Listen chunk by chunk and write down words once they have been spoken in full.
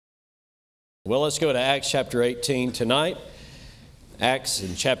Well, let's go to Acts chapter 18 tonight. Acts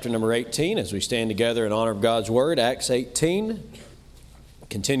in chapter number 18 as we stand together in honor of God's Word. Acts 18.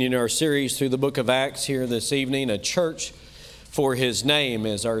 Continuing our series through the book of Acts here this evening. A Church for His Name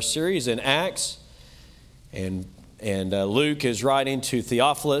is our series in Acts. And Luke is writing to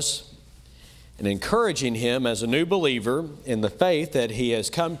Theophilus and encouraging him as a new believer in the faith that he has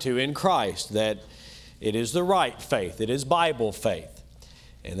come to in Christ, that it is the right faith, it is Bible faith.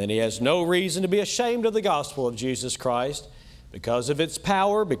 And that he has no reason to be ashamed of the gospel of Jesus Christ because of its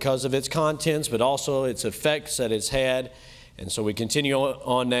power, because of its contents, but also its effects that it's had. And so we continue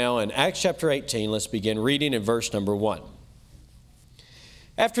on now in Acts chapter 18. Let's begin reading in verse number 1.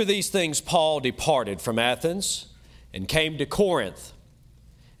 After these things, Paul departed from Athens and came to Corinth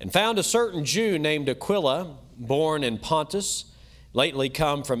and found a certain Jew named Aquila, born in Pontus, lately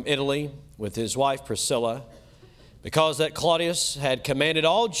come from Italy with his wife Priscilla, because that Claudius had commanded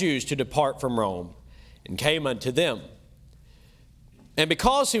all Jews to depart from Rome, and came unto them. And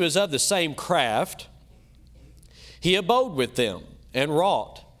because he was of the same craft, he abode with them and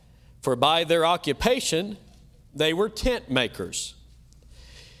wrought, for by their occupation they were tent makers.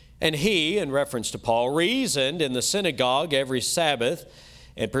 And he, in reference to Paul, reasoned in the synagogue every Sabbath,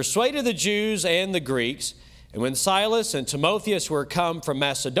 and persuaded the Jews and the Greeks. And when Silas and Timotheus were come from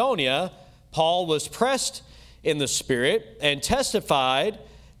Macedonia, Paul was pressed in the Spirit and testified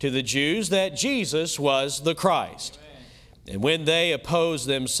to the Jews that Jesus was the Christ. Amen. And when they opposed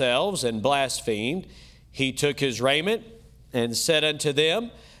themselves and blasphemed, he took his raiment and said unto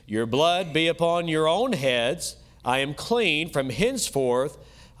them, Your blood be upon your own heads. I am clean. From henceforth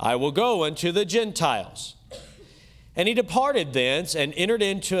I will go unto the Gentiles. And he departed thence and entered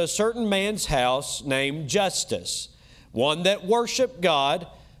into a certain man's house named Justus, one that worshiped God,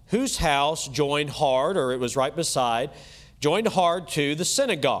 whose house joined hard, or it was right beside, joined hard to the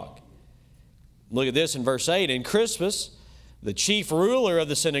synagogue. Look at this in verse 8. And Crispus, the chief ruler of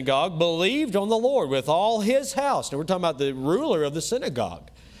the synagogue, believed on the Lord with all his house. Now we're talking about the ruler of the synagogue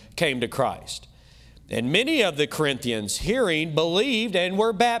came to Christ. And many of the Corinthians, hearing, believed and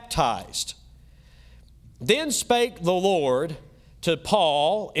were baptized. Then spake the Lord to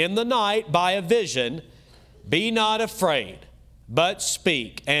Paul in the night by a vision, Be not afraid, but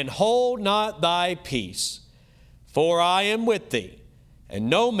speak, and hold not thy peace. For I am with thee, and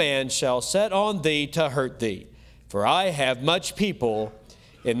no man shall set on thee to hurt thee. For I have much people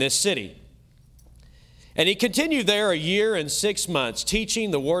in this city. And he continued there 1 year and 6 months,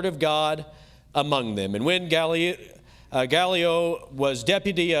 teaching the word of God among them. And when Gallio was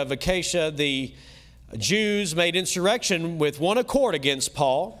deputy of Achaia, the Jews made insurrection with one accord against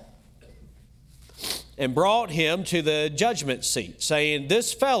Paul, and brought him to the judgment seat, saying,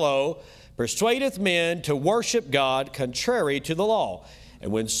 This fellow persuadeth men to worship God contrary to the law.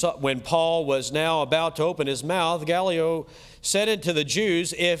 And when Paul was now about to open his mouth, Gallio said unto the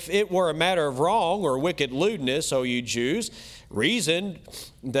Jews, If it were a matter of wrong or wicked lewdness, O you Jews, reason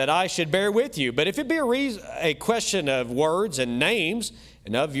that I should bear with you. But if it be a question of words and names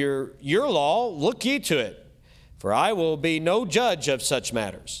and of your law, look ye to it. For I will be no judge of such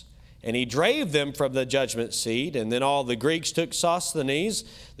matters. And he drave them from the judgment seat. And then all the Greeks took Sosthenes,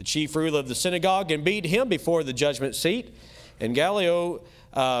 the chief ruler of the synagogue, and beat him before the judgment seat. And Gallio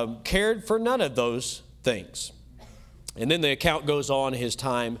cared for none of those things. And then the account goes on his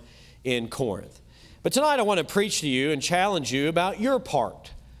time in Corinth. But tonight I want to preach to you and challenge you about your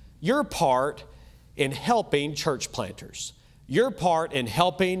part in helping church planters. Your part in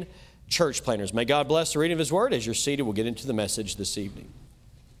helping church planters. May God bless the reading of His Word. As you're seated, we'll get into the message this evening.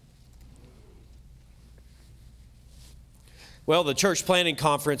 Well, the Church Planting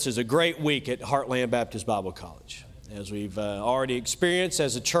Conference is a great week at Heartland Baptist Bible College. As we've already experienced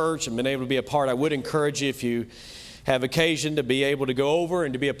as a church and been able to be a part, I would encourage you, if you have occasion, to be able to go over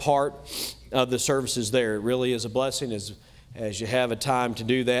and to be a part of the services there. It really is a blessing as you have a time to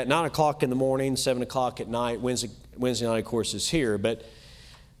do that. 9 o'clock in the morning, 7 o'clock at night. Wednesday night, of course, is here. But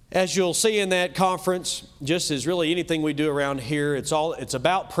as you'll see in that conference, just as really anything we do around here, it's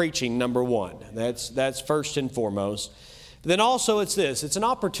about preaching, number one. That's first and foremost. But then also it's an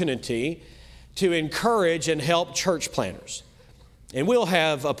opportunity to encourage and help church planters. And we'll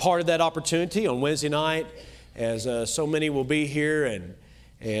have a part of that opportunity on Wednesday night, as so many will be here.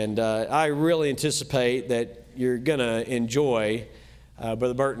 And I really anticipate that you're going to enjoy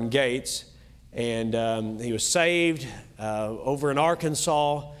Brother Burton Gates. And he was saved over in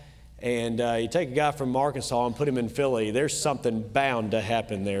Arkansas. And you take a guy from Arkansas and put him in Philly, there's something bound to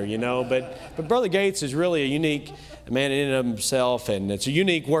happen there, you know. But Brother Gates is really a unique man in and of himself, and it's a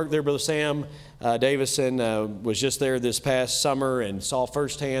unique work there, Brother Sam, Davison was just there this past summer and saw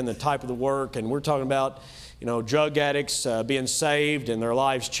firsthand the type of the work. And we're talking about, drug addicts being saved and their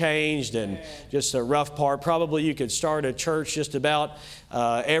lives changed, and just a rough part. Probably you could start a church just about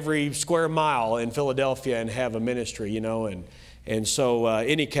every square mile in Philadelphia and have a ministry, And so,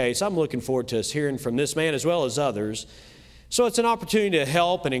 any case, I'm looking forward to us hearing from this man as well as others. So it's an opportunity to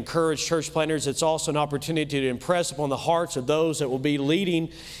help and encourage church planters. It's also an opportunity to impress upon the hearts of those that will be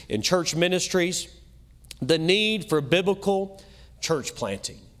leading in church ministries the need for biblical church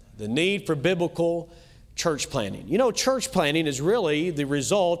planting. The need for biblical church planting. Church planting is really the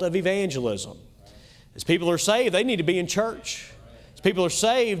result of evangelism. As people are saved, they need to be in church. As people are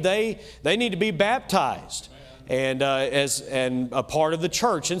saved, they need to be baptized and a part of the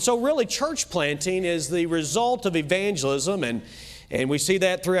church. And so really church planting is the result of evangelism, and we see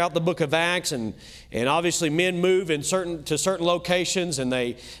that throughout the book of Acts, and obviously men move to certain locations and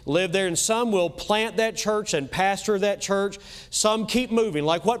they live there, and some will plant that church and pastor that church. Some keep moving,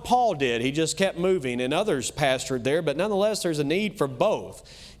 like what Paul did. He just kept moving, and others pastored there, but nonetheless there's a need for both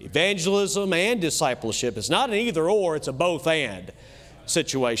evangelism and discipleship. It's not an either or, it's a both and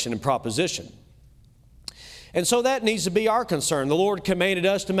situation and proposition. And so that needs to be our concern. The Lord commanded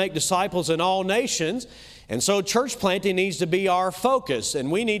us to make disciples in all nations, and so church planting needs to be our focus, and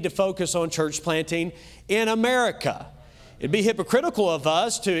we need to focus on church planting in America. It'd be hypocritical of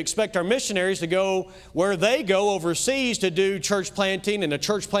us to expect our missionaries to go where they go overseas to do church planting and a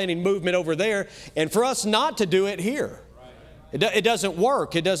church planting movement over there, and for us not to do it here. It doesn't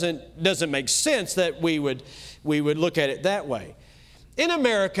work. It doesn't make sense that we would look at it that way. In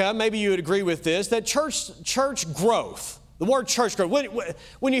America, maybe you would agree with this, that church growth, the word church growth,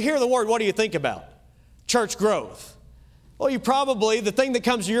 when you hear the word, what do you think about? Church growth. Well, the thing that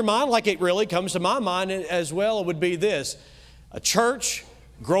comes to your mind, like it really comes to my mind as well, would be this: a church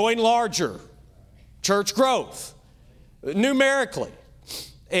growing larger, church growth, numerically,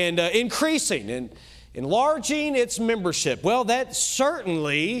 and increasing and enlarging its membership. Well, that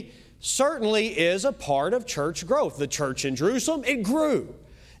certainly is a part of church growth. The church in Jerusalem, it grew.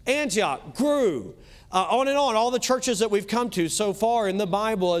 Antioch grew. On and on. All the churches that we've come to so far in the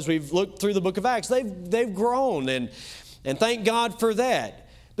Bible, as we've looked through the book of Acts, they've grown, and thank God for that.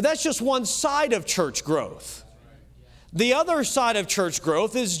 But that's just one side of church growth. The other side of church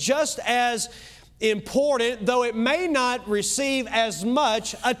growth is just as important, though it may not receive as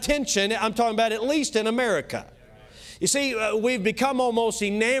much attention. I'm talking about at least in America. You see, we've become almost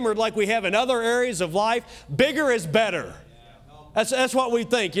enamored, like we have in other areas of life. Bigger is better. That's what we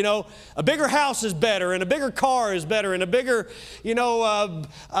think. A bigger house is better, and a bigger car is better, and a bigger,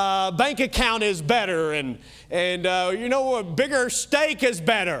 bank account is better, and a bigger steak is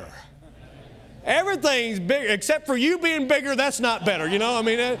better. Everything's bigger, except for you being bigger, that's not better,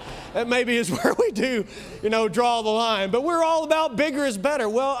 that maybe is where we do, draw the line. But we're all about bigger is better.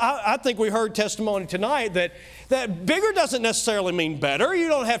 Well, I think we heard testimony tonight that bigger doesn't necessarily mean better. You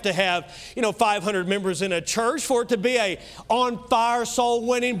don't have to have, 500 members in a church for it to be a on-fire,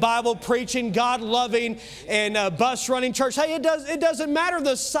 soul-winning, Bible-preaching, God-loving, and bus-running church. Hey, it doesn't matter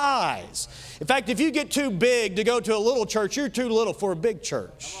the size. In fact, if you get too big to go to a little church, you're too little for a big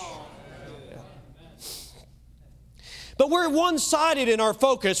church. But we're one-sided in our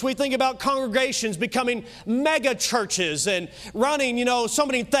focus. We think about congregations becoming mega churches and running, so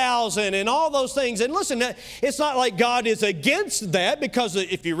many thousand and all those things. And listen, it's not like God is against that, because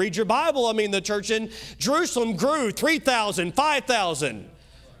if you read your Bible, the church in Jerusalem grew 3,000, 5,000.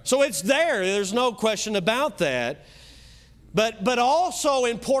 So it's there. There's no question about that. But also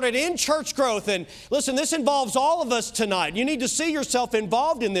important in church growth. And listen, this involves all of us tonight. You need to see yourself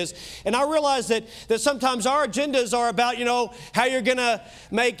involved in this. And I realize that sometimes our agendas are about, how you're going to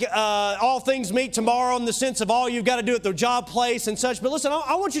make all things meet tomorrow, in the sense of all you've got to do at the job place and such. But listen,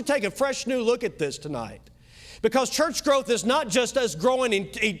 I want you to take a fresh new look at this tonight. Because church growth is not just us growing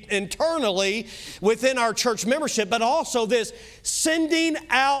internally within our church membership, but also this sending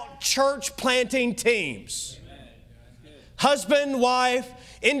out church planting teams. Husband, wife,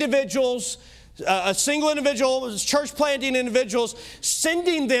 individuals, a single individual, church planting individuals,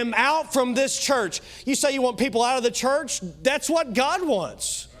 sending them out from this church. You say you want people out of the church? That's what God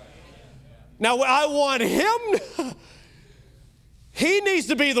wants. Now, I want Him. He needs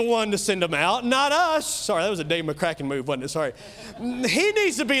to be the one to send them out, not us. Sorry, that was a Dave McCracken move, wasn't it? Sorry. He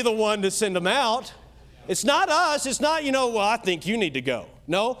needs to be the one to send them out. It's not us. It's not, I think you need to go.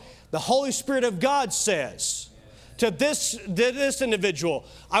 No, the Holy Spirit of God says to this individual,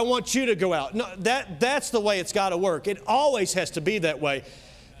 I want you to go out. No, that's the way it's got to work. It always has to be that way.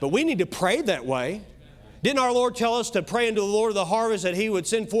 But we need to pray that way. Didn't our Lord tell us to pray unto the Lord of the harvest that He would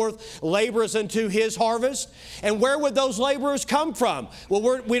send forth laborers into His harvest? And where would those laborers come from?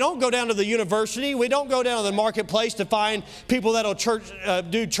 Well, we don't go down to the university. We don't go down to the marketplace to find people that'll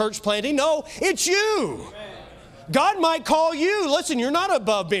do church planting. No, it's you. God might call you. Listen, you're not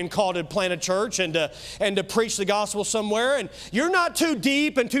above being called to plant a church and to preach the gospel somewhere. And you're not too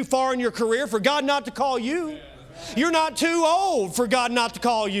deep and too far in your career for God not to call you. You're not too old for God not to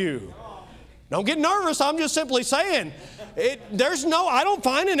call you. Don't get nervous. I'm just simply saying, I don't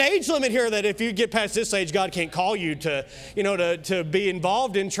find an age limit here that if you get past this age, God can't call you to be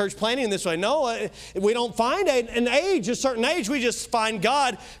involved in church planting this way. No, we don't find an age, a certain age. We just find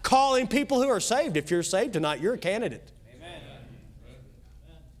God calling people who are saved. If you're saved tonight, you're a candidate. Amen.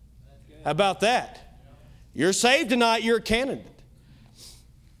 How about that? You're saved tonight, you're a candidate.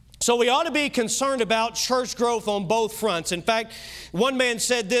 So we ought to be concerned about church growth on both fronts. In fact, one man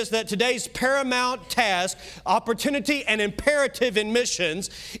said this, that today's paramount task, opportunity, and imperative in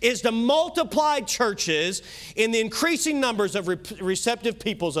missions is to multiply churches in the increasing numbers of receptive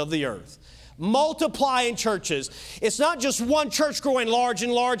peoples of the earth. Multiplying churches. It's not just one church growing large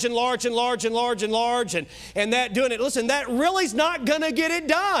and large and large and large and large and large and that doing it. Listen, that really is not going to get it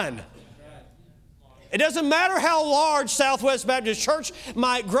done. It doesn't matter how large Southwest Baptist Church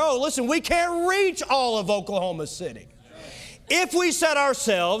might grow. Listen, we can't reach all of Oklahoma City. If we set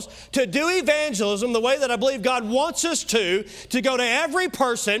ourselves to do evangelism the way that I believe God wants us to go to every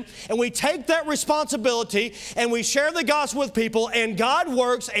person, and we take that responsibility and we share the gospel with people, and God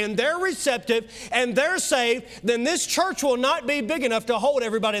works and they're receptive and they're saved, then this church will not be big enough to hold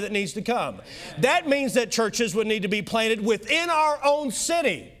everybody that needs to come. That means that churches would need to be planted within our own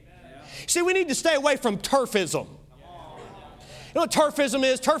city. See, we need to stay away from turfism. You know what turfism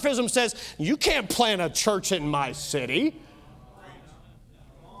is? Turfism says, you can't plant a church in my city.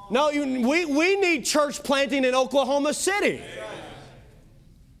 No, we need church planting in Oklahoma City.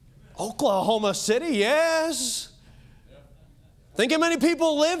 Oklahoma City, yes. Think how many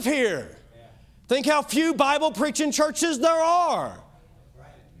people live here. Think how few Bible preaching churches there are.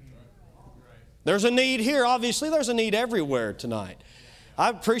 There's a need here. Obviously, there's a need everywhere tonight. I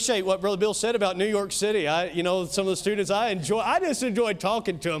appreciate what Brother Bill said about New York City. Some of the students I just enjoy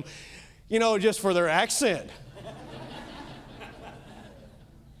talking to them, just for their accent.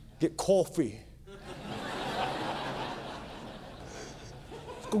 Get coffee.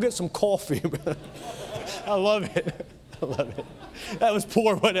 Let's go get some coffee. I love it. I love it. That was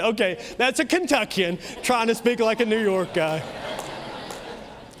poor, wasn't it? Okay, that's a Kentuckian trying to speak like a New York guy.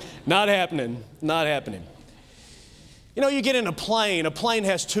 Not happening. Not happening. You get in a plane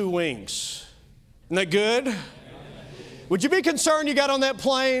has two wings. Isn't that good? Would you be concerned you got on that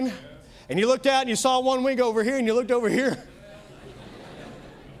plane and you looked out and you saw one wing over here and you looked over here?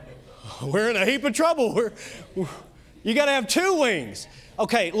 We're in a heap of trouble. You got to have two wings.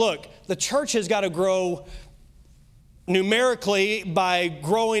 Okay, look, the church has got to grow numerically by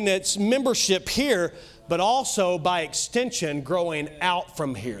growing its membership here, but also by extension growing out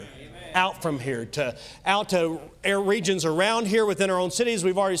from here. Out to regions around here within our own cities,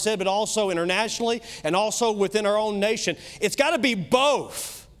 we've already said, but also internationally and also within our own nation. It's got to be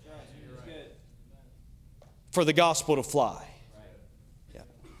both for the gospel to fly. Yeah.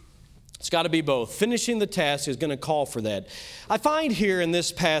 It's got to be both. Finishing the task is going to call for that. I find here in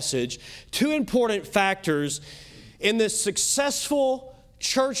this passage two important factors in this successful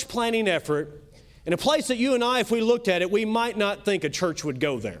church planting effort in a place that you and I, if we looked at it, we might not think a church would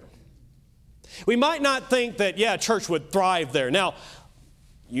go there. We might not think that, a church would thrive there. Now,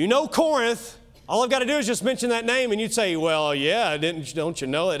 Corinth. All I've got to do is just mention that name and you'd say, well, yeah, don't you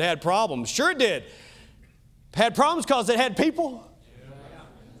know it had problems? Sure it did. It had problems because it had people.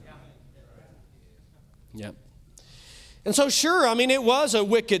 Yeah. And so sure, it was a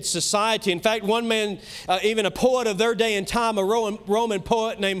wicked society. In fact, one man, even a poet of their day and time, a Roman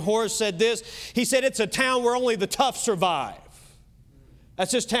poet named Horace said this. He said, it's a town where only the tough survive.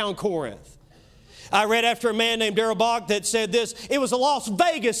 That's this town, Corinth. I read after a man named Darrell Bock that said this, it was a Las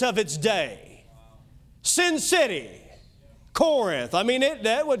Vegas of its day. Sin City, Corinth.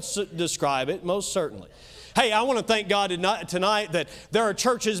 That would describe it most certainly. Hey, I want to thank God tonight that there are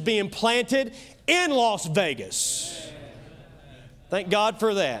churches being planted in Las Vegas. Thank God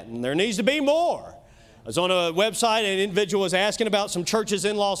for that. And there needs to be more. I was on a website and an individual was asking about some churches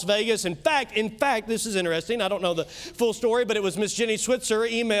in Las Vegas. In fact, this is interesting. I don't know the full story, but it was Miss Jenny Switzer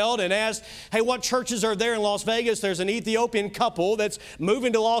emailed and asked, hey, what churches are there in Las Vegas? There's an Ethiopian couple that's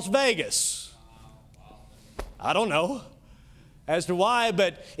moving to Las Vegas. I don't know. as to why,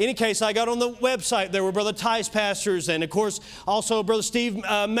 but in any case, I got on the website. There were Brother Tice pastors and, of course, also Brother Steve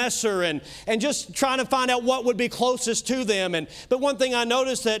Messer, and just trying to find out what would be closest to them. But one thing I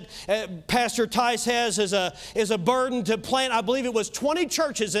noticed that Pastor Tice has is a burden to plant, I believe it was 20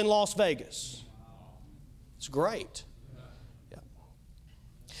 churches in Las Vegas. It's great.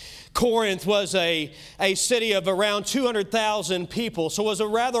 Corinth was a city of around 200,000 people, so it was a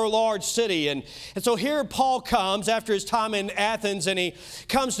rather large city. And so here Paul comes after his time in Athens, and he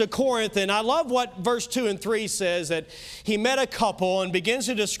comes to Corinth. And I love what verse 2 and 3 says, that he met a couple and begins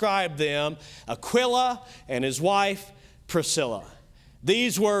to describe them, Aquila and his wife Priscilla.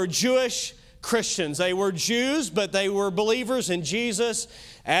 These were Jewish Christians. They were Jews, but they were believers in Jesus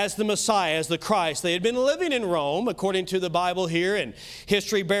as the Messiah, as the Christ. They had been living in Rome, according to the Bible here, and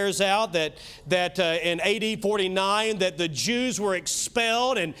history bears out that in AD 49 that the Jews were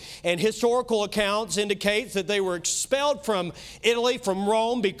expelled, and historical accounts indicates that they were expelled from Italy, from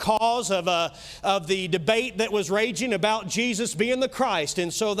Rome, because of the debate that was raging about Jesus being the Christ.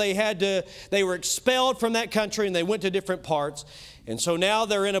 And so they were expelled from that country, and they went to different parts. And so now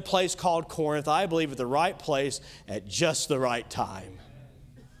they're in a place called Corinth, I believe at the right place at just the right time.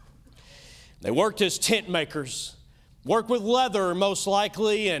 They worked as tent makers, worked with leather most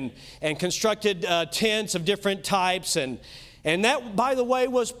likely, and constructed tents of different types. And that, by the way,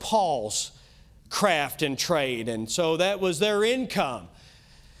 was Paul's craft and trade. And so that was their income.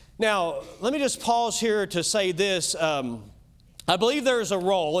 Now, let me just pause here to say this. I believe there's a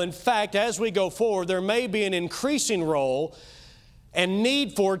role. In fact, as we go forward, there may be an increasing role and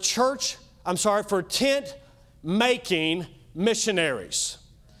need for tent-making missionaries.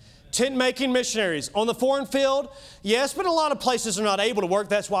 Tent-making missionaries. On the foreign field, yes, but a lot of places are not able to work.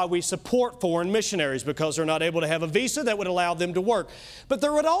 That's why we support foreign missionaries, because they're not able to have a visa that would allow them to work. But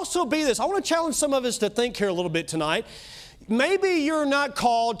there would also be this. I want to challenge some of us to think here a little bit tonight. Maybe you're not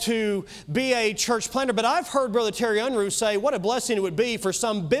called to be a church planter, but I've heard Brother Terry Unruh say what a blessing it would be for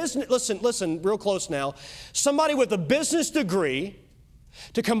some business, listen real close now, somebody with a business degree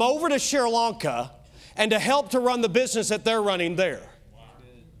to come over to Sri Lanka and to help to run the business that they're running there.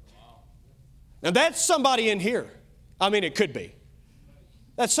 Now, that's somebody in here. I mean, it could be.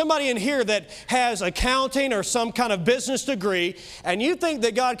 That's somebody in here that has accounting or some kind of business degree, and you think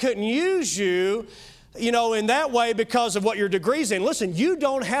that God couldn't use you, in that way because of what your degree's in. Listen, you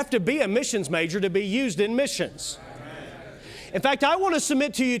don't have to be a missions major to be used in missions. In fact, I want to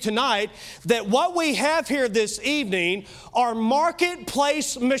submit to you tonight that what we have here this evening are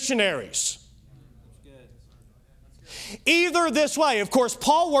marketplace missionaries. Either this way. Of course,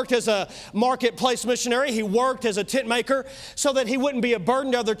 Paul worked as a marketplace missionary. He worked as a tent maker so that he wouldn't be a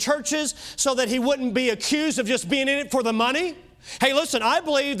burden to other churches, so that he wouldn't be accused of just being in it for the money. Hey, listen, I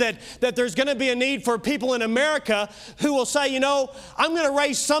believe that there's going to be a need for people in America who will say, I'm going to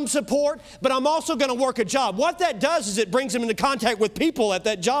raise some support, but I'm also going to work a job. What that does is it brings them into contact with people at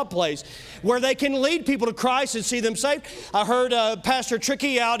that job place where they can lead people to Christ and see them saved. I heard Pastor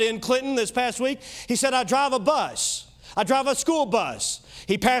Tricky out in Clinton this past week. He said, I drive a bus. I drive a school bus.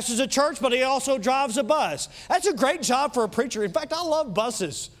 He pastors a church, but he also drives a bus. That's a great job for a preacher. In fact, I love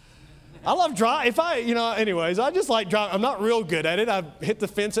buses. I love driving. Anyways, I just like driving. I'm not real good at it. I've hit the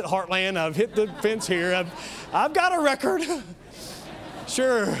fence at Heartland. I've hit the fence here. I've got a record.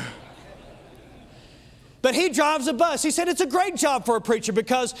 Sure. But he drives a bus. He said it's a great job for a preacher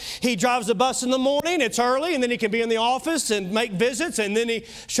because he drives a bus in the morning, it's early, and then he can be in the office and make visits, and then he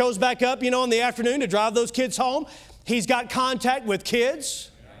shows back up, in the afternoon to drive those kids home. He's got contact with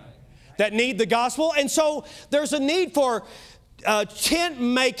kids that need the gospel. And so there's a need for tent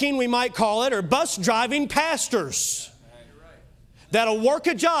making, we might call it, or bus driving pastors that'll work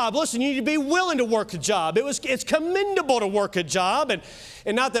a job. Listen, you need to be willing to work a job. It's commendable to work a job,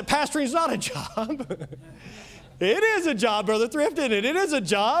 and not that pastoring is not a job. It is a job, Brother Thrift, isn't it? It is a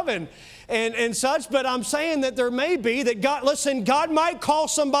job and such, but I'm saying that there may be that God might call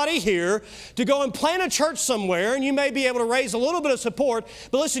somebody here to go and plant a church somewhere, and you may be able to raise a little bit of support,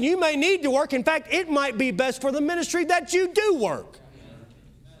 but listen, you may need to work. In fact, it might be best for the ministry that you do work.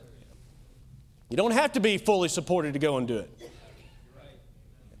 You don't have to be fully supported to go and do it.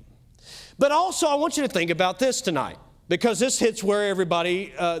 But also, I want you to think about this tonight, because this hits where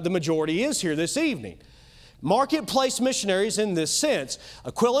everybody, the majority is here this evening. Marketplace missionaries in this sense.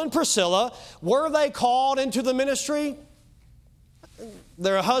 Aquila and Priscilla, were they called into the ministry?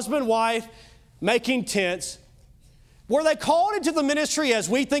 They're a husband, wife, making tents. Were they called into the ministry as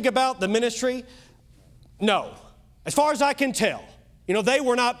we think about the ministry? No. As far as I can tell. They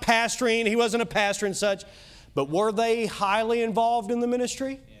were not pastoring. He wasn't a pastor and such. But were they highly involved in the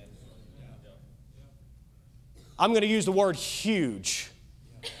ministry? I'm going to use the word huge.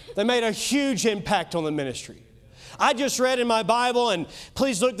 They made a huge impact on the ministry. I just read in my Bible, and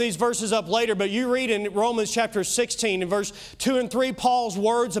please look these verses up later, but you read in Romans chapter 16 in verse 2 and 3, Paul's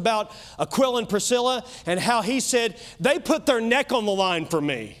words about Aquila and Priscilla and how he said, they put their neck on the line for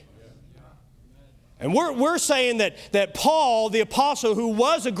me. And we're saying that Paul, the apostle, who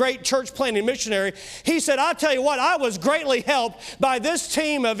was a great church planting missionary, he said, I tell you what, I was greatly helped by this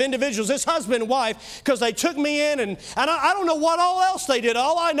team of individuals, this husband and wife, because they took me in, and I don't know what all else they did.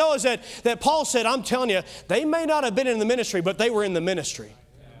 All I know is that Paul said, I'm telling you, they may not have been in the ministry, but they were in the ministry.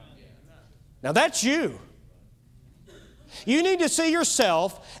 Now that's you. You need to see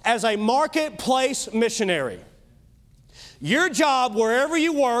yourself as a marketplace missionary. Your job, wherever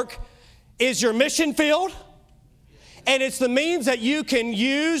you work, is your mission field, and it's the means that you can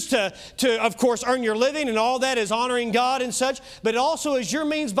use to, of course, earn your living, and all that is honoring God and such, but it also is your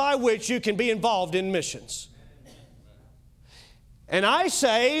means by which you can be involved in missions. And I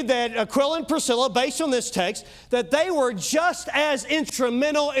say that Aquila and Priscilla, based on this text, that they were just as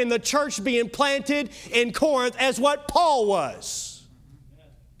instrumental in the church being planted in Corinth as what Paul was.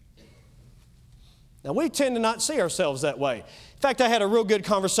 Now, we tend to not see ourselves that way. In fact, I had a real good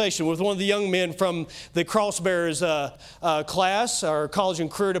conversation with one of the young men from the Crossbearers class, our college and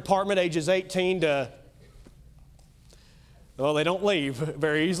career department, ages 18 to, well, they don't leave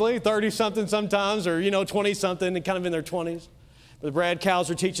very easily, 30-something sometimes, or, 20-something, and kind of in their 20s. Brother Brad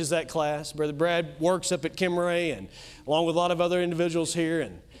Cowser teaches that class. Brother Brad works up at Kimray, and along with a lot of other individuals here.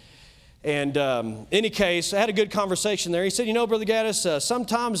 And in any case, I had a good conversation there. He said, Brother Gaddis,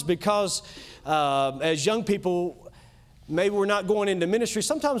 sometimes because as young people, maybe we're not going into ministry,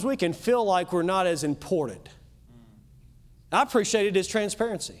 sometimes we can feel like we're not as important. I appreciated his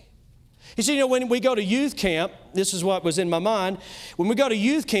transparency. He said, when we go to youth camp, this is what was in my mind. When we go to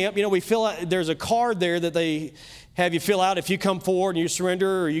youth camp, we fill out, there's a card there that they have you fill out if you come forward and you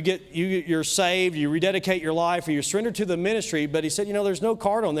surrender, or you're saved, you rededicate your life, or you surrender to the ministry. But he said, there's no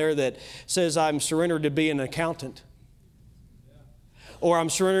card on there that says I'm surrendered to be an accountant, or I'm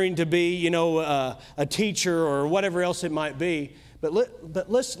surrendering to be, a teacher, or whatever else it might be. But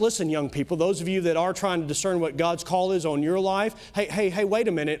listen, young people, those of you that are trying to discern what God's call is on your life, hey, wait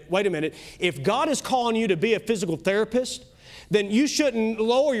a minute. If God is calling you to be a physical therapist, then you shouldn't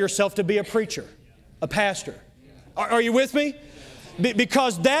lower yourself to be a preacher, a pastor. Are you with me?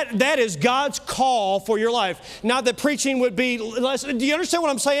 Because that is God's call for your life. Not that preaching would be less. Do you understand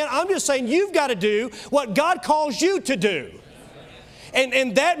what I'm saying? I'm just saying you've got to do what God calls you to do.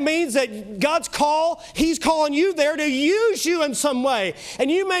 And that means that God's call, He's calling you there to use you in some way. And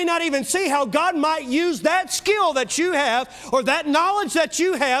you may not even see how God might use that skill that you have or that knowledge that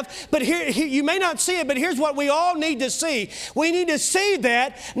you have, but here you may not see it, but here's what we all need to see. We need to see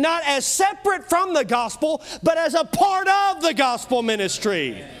that not as separate from the gospel, but as a part of the gospel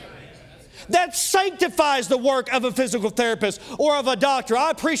ministry. That sanctifies the work of a physical therapist or of a doctor.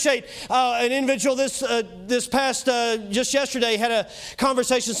 I appreciate an individual this past, just yesterday, had a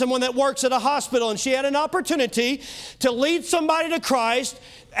conversation with someone that works at a hospital, and she had an opportunity to lead somebody to Christ.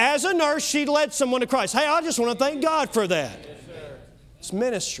 As a nurse, she led someone to Christ. Hey, I just want to thank God for that. It's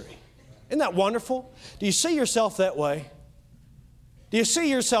ministry. Isn't that wonderful? Do you see yourself that way? Do you see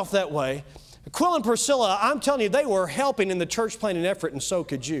yourself that way? Aquila and Priscilla, I'm telling you, they were helping in the church planting effort, and so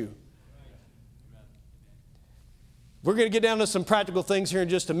could you. We're going to get down to some practical things here in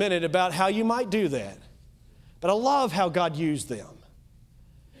just a minute about how you might do that. But I love how God used them.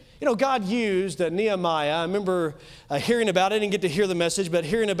 God used Nehemiah. I remember hearing about it. I didn't get to hear the message, but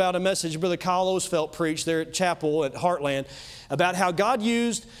hearing about a message Brother Kyle Osfelt preached there at Chapel at Heartland about how God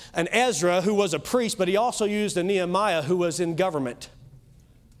used an Ezra who was a priest, but He also used a Nehemiah who was in government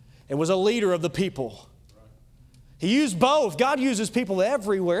and was a leader of the people. He used both. God uses people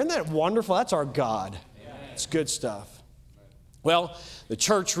everywhere. Isn't that wonderful? That's our God. It's good stuff. Well, the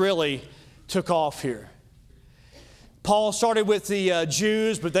church really took off here. Paul started with the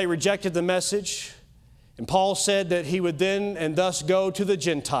Jews, but they rejected the message. And Paul said that he would then and thus go to the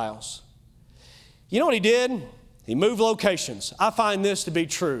Gentiles. You know what he did? He moved locations. I find this to be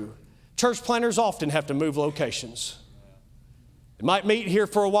true. Church planters often have to move locations. They might meet here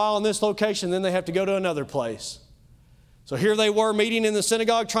for a while in this location, then they have to go to another place. So here they were meeting in the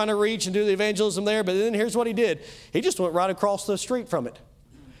synagogue, trying to reach and do the evangelism there. But then here's what he did. He just went right across the street from it.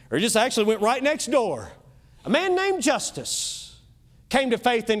 Or he just actually went right next door. A man named Justus came to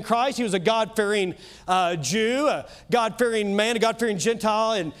faith in Christ. He was a God-fearing Jew, a God-fearing man, a God-fearing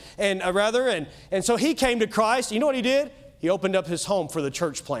Gentile, and so he came to Christ. You know what he did? He opened up his home for the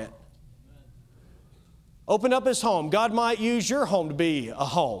church plant. Opened up his home. God might use your home to be a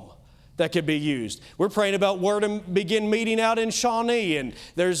home. that could be used. We're praying about where to begin meeting out in Shawnee, and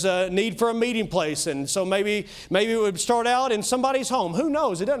there's a need for a meeting place, and so maybe it would start out in somebody's home. Who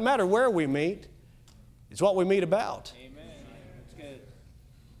knows? It doesn't matter where we meet. It's what we meet about. Amen. That's good.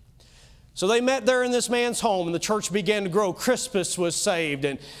 So they met there in this man's home, and the church began to grow. Crispus was saved,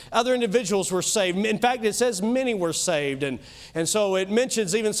 and other individuals were saved. In fact, it says many were saved, and so it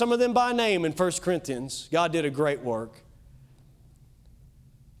mentions even some of them by name in 1 Corinthians. God did a great work.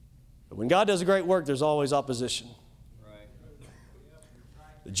 But when God does a great work, there's always opposition. Right.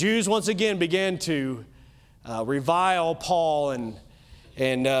 The Jews once again began to revile Paul,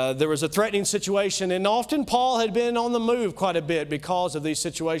 and there was a threatening situation. And often Paul had been on the move quite a bit because of these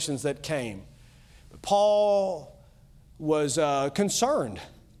situations that came. But Paul was concerned.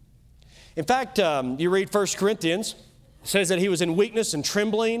 In fact, you read 1 Corinthians, it says that he was in weakness and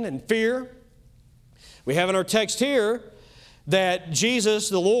trembling and fear. We have in our text here that Jesus,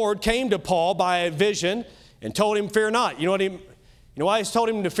 the Lord, came to Paul by a vision and told him, fear not. You know why he told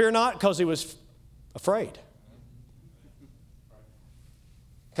him to fear not? Because he was afraid.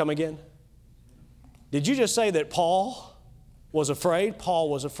 Come again? Did you just say that Paul was afraid? Paul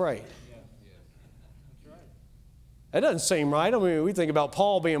was afraid. That doesn't seem right. I mean, we think about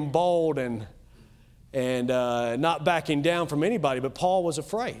Paul being bold and not backing down from anybody, but Paul was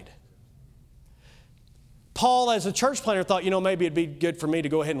afraid. Paul, as a church planter, thought, maybe it'd be good for me to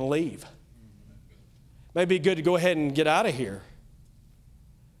go ahead and leave. Maybe it'd be good to go ahead and get out of here.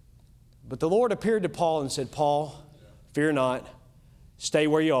 But the Lord appeared to Paul and said, Paul, fear not. Stay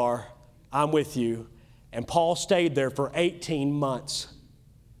where you are. I'm with you. And Paul stayed there for 18 months.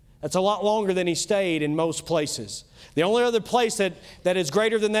 That's a lot longer than he stayed in most places. The only other place that is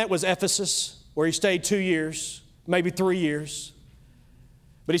greater than that was Ephesus, where he stayed 2 years, maybe 3 years.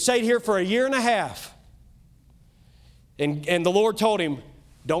 But he stayed here for a year and a half. And the Lord told him,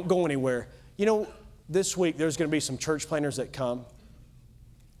 don't go anywhere. This week there's going to be some church planters that come.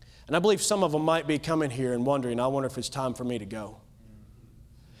 And I believe some of them might be coming here and wondering, I wonder if it's time for me to go.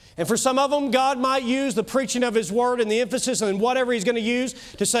 And for some of them, God might use the preaching of His Word and the emphasis and whatever He's going to use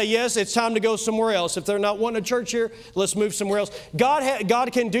to say, yes, it's time to go somewhere else. If they're not wanting a church here, let's move somewhere else.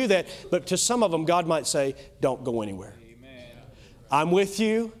 God can do that. But to some of them, God might say, don't go anywhere. Amen. I'm with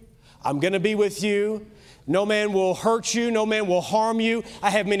you. I'm going to be with you. No man will hurt you. No man will harm you.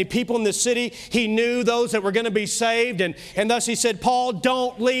 I have many people in this city. He knew those that were going to be saved. And thus he said, Paul,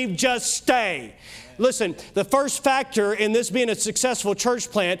 don't leave, just stay. Listen, the first factor in this being a successful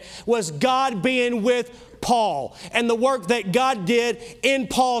church plant was God being with Paul and the work that God did in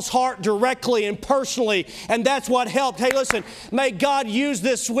Paul's heart directly and personally, and that's what helped. Hey, listen, may God use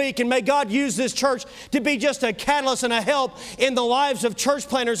this week and may God use this church to be just a catalyst and a help in the lives of church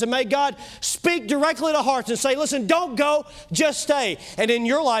planters, and may God speak directly to hearts and say, listen, don't go, just stay. And in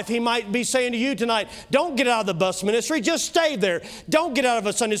your life, He might be saying to you tonight, don't get out of the bus ministry, just stay there. Don't get out of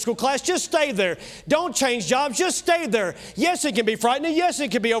a Sunday school class, just stay there. Don't change jobs, just stay there. Yes, it can be frightening. Yes, it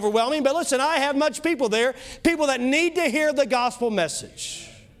can be overwhelming, but listen, I have much people there. People that need to hear the gospel message.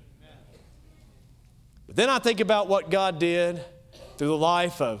 But then I think about what God did through the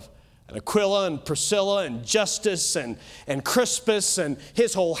life of Aquila and Priscilla and Justus and Crispus and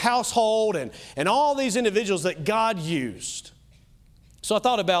his whole household and all these individuals that God used. So I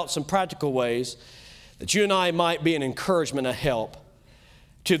thought about some practical ways that you and I might be an encouragement, a help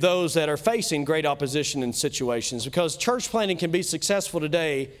to those that are facing great opposition in situations, because church planting can be successful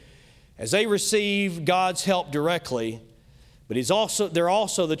today as they receive God's help directly, but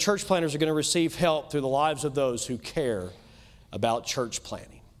the church planters are going to receive help through the lives of those who care about church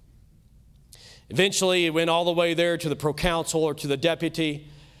planting. Eventually, it went all the way there to the proconsul or to the deputy,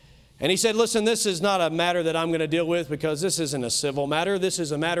 and he said, listen, this is not a matter that I'm going to deal with because this isn't a civil matter. This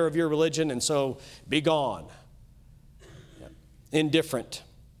is a matter of your religion, and so be gone. Indifferent.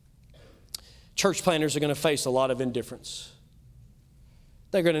 Church planters are going to face a lot of indifference.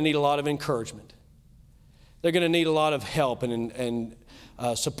 They're going to need a lot of encouragement. They're going to need a lot of help and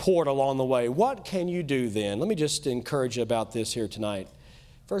support along the way. What can you do then? Let me just encourage you about this here tonight.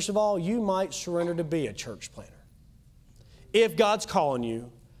 First of all, you might surrender to be a church planter. If God's calling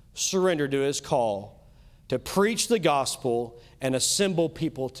you, surrender to His call to preach the gospel and assemble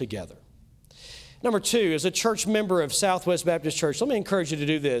people together. Number two, as a church member of Southwest Baptist Church, let me encourage you to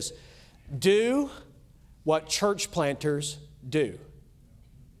do this. Do what church planters do.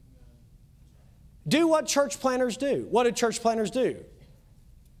 Do what church planters do. What do church planters do?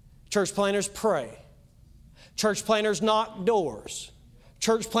 Church planters pray. Church planters knock doors.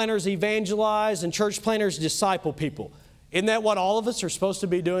 Church planters evangelize, and church planters disciple people. Isn't that what all of us are supposed to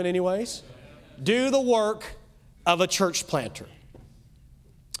be doing anyways? Do the work of a church planter.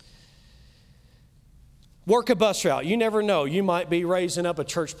 Work a bus route. You never know. You might be raising up a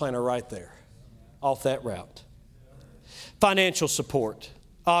church planter right there off that route. Financial support,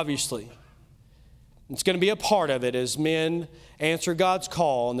 obviously. It's going to be a part of it as men answer God's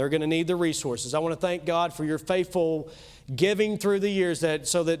call, and they're going to need the resources. I want to thank God for your faithful giving through the years,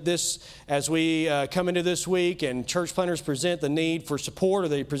 so that this, as we come into this week and church planters present the need for support, or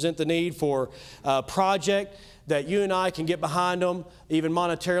they present the need for a project, that you and I can get behind them, even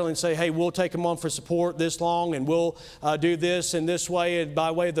monetarily, and say, hey, we'll take them on for support this long, and we'll do this in this way, and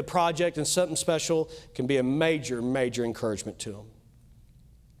by way of the project, and something special can be a major, major encouragement to them.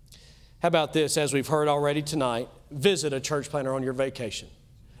 How about this, as we've heard already tonight, visit a church planter on your vacation.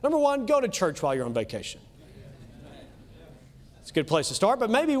 Number one, go to church while you're on vacation. It's a good place to start,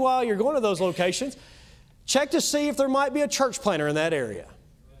 but maybe while you're going to those locations, check to see if there might be a church planter in that area.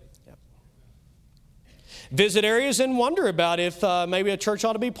 Yep. Visit areas and wonder about if maybe a church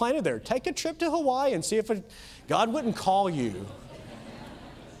ought to be planted there. Take a trip to Hawaii and see if God wouldn't call you.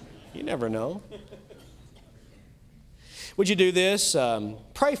 You never know. Would you do this?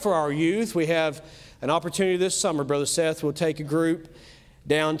 Pray for our youth. We have an opportunity this summer. Brother Seth will take a group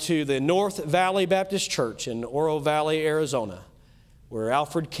down to the North Valley Baptist Church in Oro Valley, Arizona, where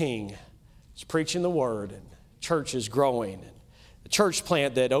Alfred King is preaching the Word, and church is growing. And the church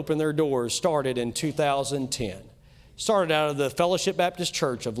plant that opened their doors started in 2010. Started out of the Fellowship Baptist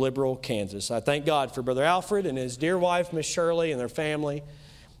Church of Liberal, Kansas. I thank God for Brother Alfred and his dear wife, Miss Shirley, and their family.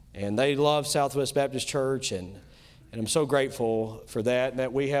 And they love Southwest Baptist Church, and I'm so grateful for that, and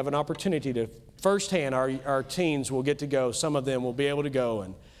that we have an opportunity to firsthand, our teens will get to go. Some of them will be able to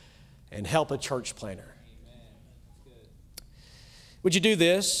go and help a church planter. Would you do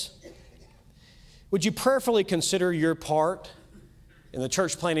this? Would you prayerfully consider your part in the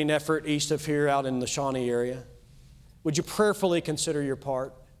church planting effort east of here out in the Shawnee area? Would you prayerfully consider your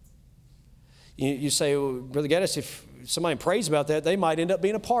part? You say, well, Brother Gaddis, if somebody prays about that, they might end up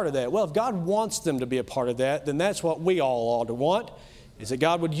being a part of that. Well, if God wants them to be a part of that, then that's what we all ought to want, is that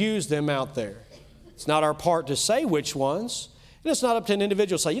God would use them out there. It's not our part to say which ones, and it's not up to an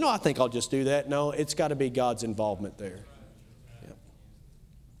individual to say, I think I'll just do that. No, it's got to be God's involvement there. Yep.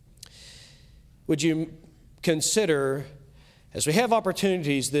 Would you consider, as we have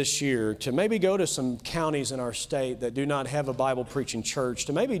opportunities this year, to maybe go to some counties in our state that do not have a Bible preaching church,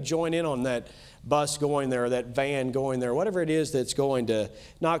 to maybe join in on that bus going there, or that van going there, whatever it is that's going to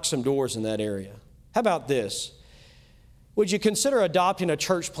knock some doors in that area. How about this? Would you consider adopting a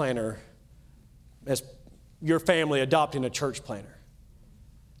church planter, as your family adopting a church planter?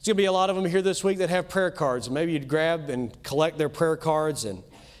 There's going to be a lot of them here this week that have prayer cards. Maybe you'd grab and collect their prayer cards and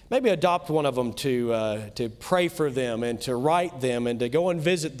maybe adopt one of them to pray for them and to write them and to go and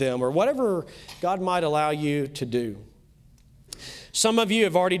visit them, or whatever God might allow you to do. Some of you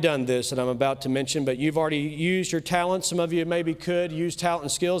have already done this, and I'm about to mention, but you've already used your talents. Some of you maybe could use talent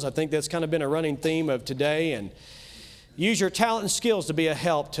and skills. I think that's kind of been a running theme of today. And use your talent and skills to be a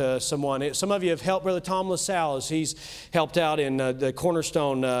help to someone. Some of you have helped Brother Tom LaSalle as he's helped out in the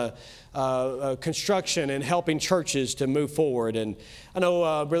Cornerstone construction and helping churches to move forward. And I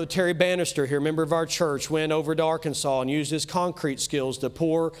know Brother Terry Bannister here, member of our church, went over to Arkansas and used his concrete skills to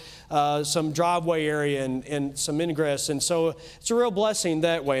pour some driveway area and some ingress. And so it's a real blessing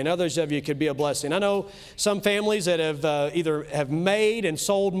that way. And others of you could be a blessing. I know some families that have either have made and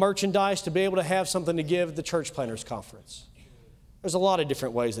sold merchandise to be able to have something to give at the Church Planters Conference. There's a lot of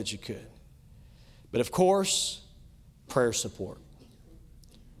different ways that you could. But of course, prayer support.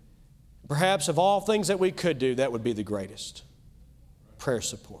 Perhaps of all things that we could do, that would be the greatest. Prayer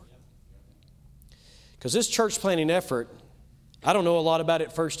support. Because this church planting effort, I don't know a lot about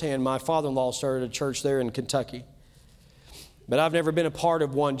it firsthand. My father-in-law started a church there in Kentucky. But I've never been a part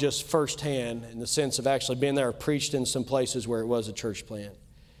of one just firsthand in the sense of actually being there. I've preached in some places where it was a church plant.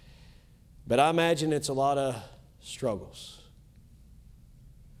 But I imagine it's a lot of struggles.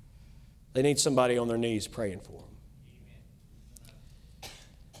 They need somebody on their knees praying for them.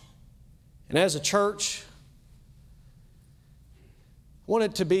 And as a church, I want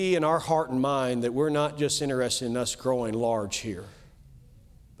it to be in our heart and mind that we're not just interested in us growing large here,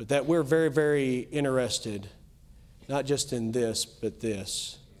 but that we're very, very interested, not just in this, but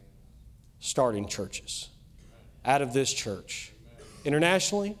this, starting churches out of this church,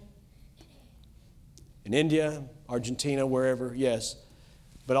 internationally, in India, Argentina, wherever, yes,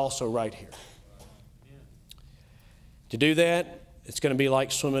 but also right here. To do that, it's going to be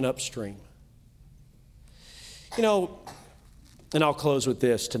like swimming upstream. You know, and I'll close with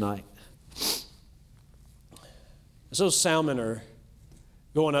this tonight. As those salmon are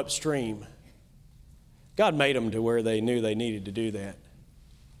going upstream, God made them to where they knew they needed to do that.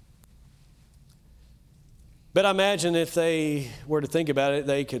 But I imagine if they were to think about it,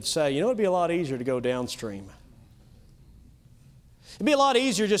 they could say, it'd be a lot easier to go downstream. It'd be a lot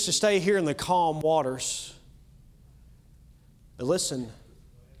easier just to stay here in the calm waters. But listen,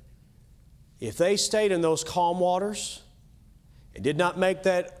 if they stayed in those calm waters and did not make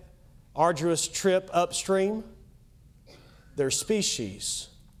that arduous trip upstream, their species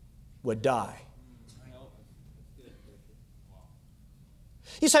would die.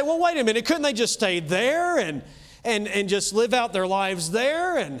 You say, well, wait a minute, couldn't they just stay there and just live out their lives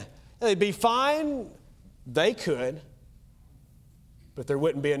there and they'd be fine? They could, but there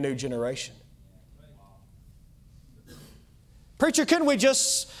wouldn't be a new generation. Preacher, couldn't we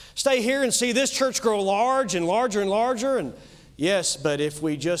just stay here and see this church grow large and larger and larger? And yes, but if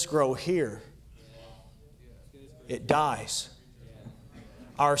we just grow here, it dies.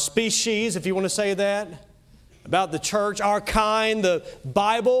 Our species, if you want to say that, about the church, our kind, the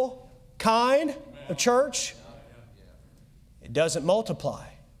Bible kind of church, it doesn't multiply.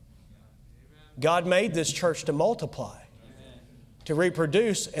 God made this church to multiply, to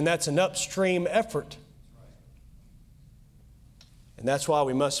reproduce, and that's an upstream effort. And that's why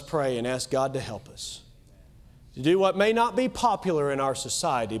we must pray and ask God to help us to do what may not be popular in our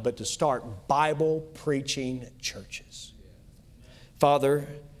society, but to start Bible-preaching churches. Father,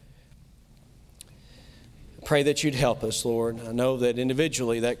 I pray that you'd help us, Lord. I know that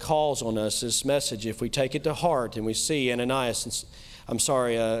individually that calls on us, this message, if we take it to heart and we see Aquila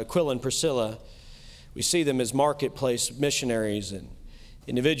and Priscilla, we see them as marketplace missionaries and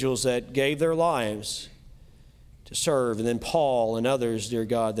individuals that gave their lives to serve. And then Paul and others, dear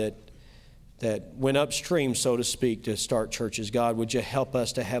God, that went upstream, so to speak, to start churches. God, would you help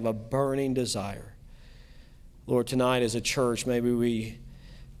us to have a burning desire? Lord, tonight as a church, maybe we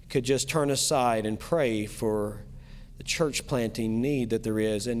could just turn aside and pray for the church planting need that there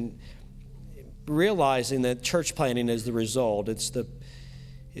is, and realizing that church planting is the result. It's the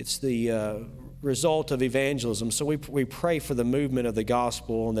result of evangelism. So we pray for the movement of the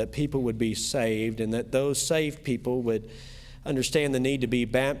gospel and that people would be saved, and that those saved people would understand the need to be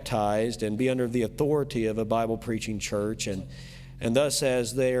baptized and be under the authority of a Bible-preaching church. And thus,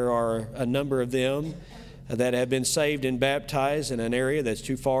 as there are a number of them that have been saved and baptized in an area that's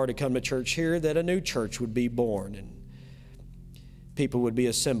too far to come to church here, that a new church would be born and people would be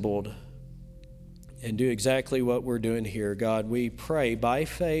assembled and do exactly what we're doing here. God, we pray by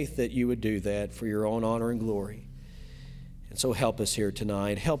faith that you would do that for your own honor and glory. And so help us here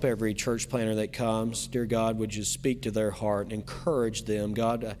tonight. Help every church planter that comes. Dear God, would you speak to their heart and encourage them.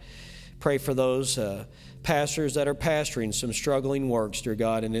 God, I pray for those pastors that are pastoring some struggling works, dear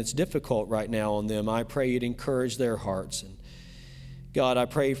God, and it's difficult right now on them. I pray you'd encourage their hearts. And God, I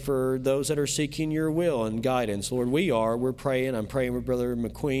pray for those that are seeking your will and guidance. Lord, we're praying. I'm praying with Brother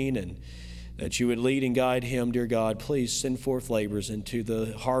McQueen, and that you would lead and guide him, dear God. Please send forth laborers into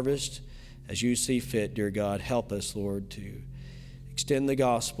the harvest as you see fit, dear God. Help us, Lord, to extend the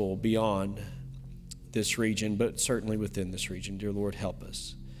gospel beyond this region, but certainly within this region. Dear Lord, help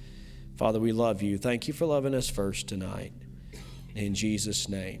us. Father, we love you. Thank you for loving us first tonight. In Jesus'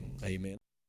 name, amen.